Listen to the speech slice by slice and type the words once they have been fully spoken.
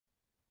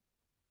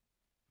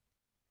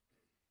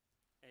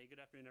Hey, good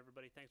afternoon,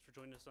 everybody. Thanks for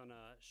joining us on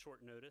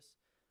short notice.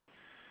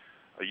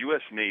 A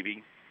U.S.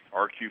 Navy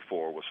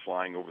RQ-4 was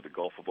flying over the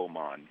Gulf of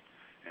Oman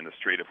and the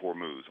Strait of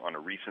Hormuz on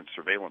a recent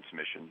surveillance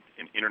mission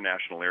in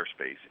international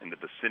airspace in the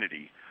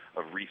vicinity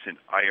of recent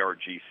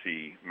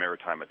IRGC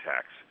maritime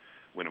attacks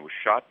when it was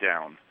shot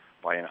down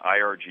by an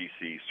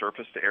IRGC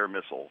surface-to-air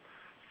missile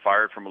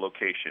fired from a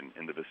location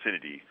in the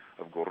vicinity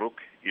of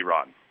Garuk,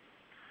 Iran.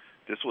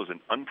 This was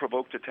an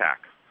unprovoked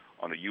attack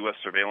on a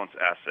U.S. surveillance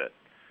asset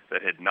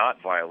that had not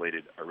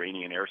violated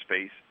Iranian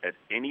airspace at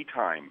any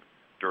time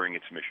during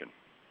its mission.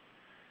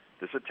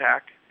 This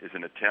attack is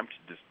an attempt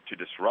to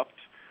disrupt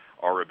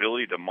our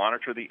ability to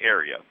monitor the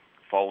area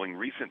following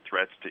recent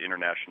threats to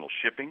international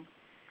shipping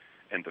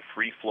and the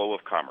free flow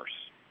of commerce.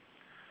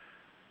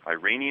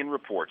 Iranian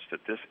reports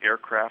that this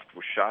aircraft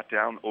was shot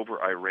down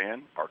over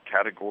Iran are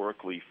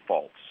categorically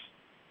false.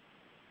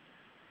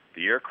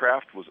 The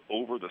aircraft was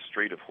over the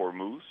Strait of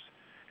Hormuz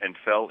and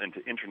fell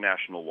into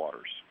international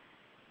waters.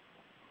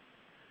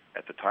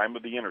 At the time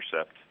of the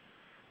intercept,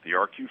 the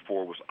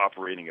RQ-4 was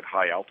operating at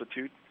high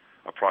altitude,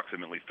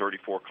 approximately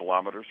 34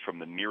 kilometers from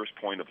the nearest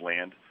point of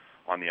land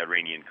on the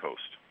Iranian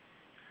coast.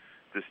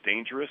 This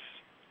dangerous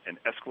and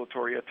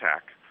escalatory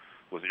attack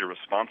was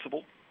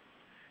irresponsible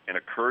and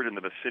occurred in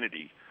the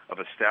vicinity of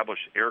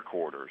established air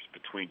corridors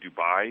between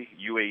Dubai,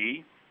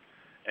 UAE,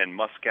 and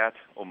Muscat,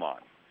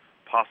 Oman,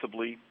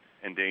 possibly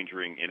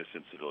endangering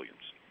innocent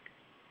civilians.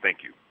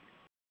 Thank you.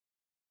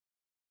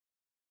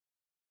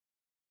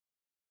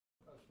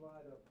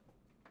 Slide up.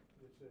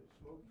 It said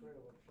smoke trail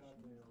of shot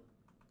down.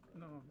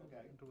 No.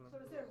 Okay. Do it.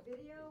 So is there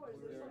video, or is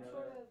there some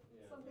sort of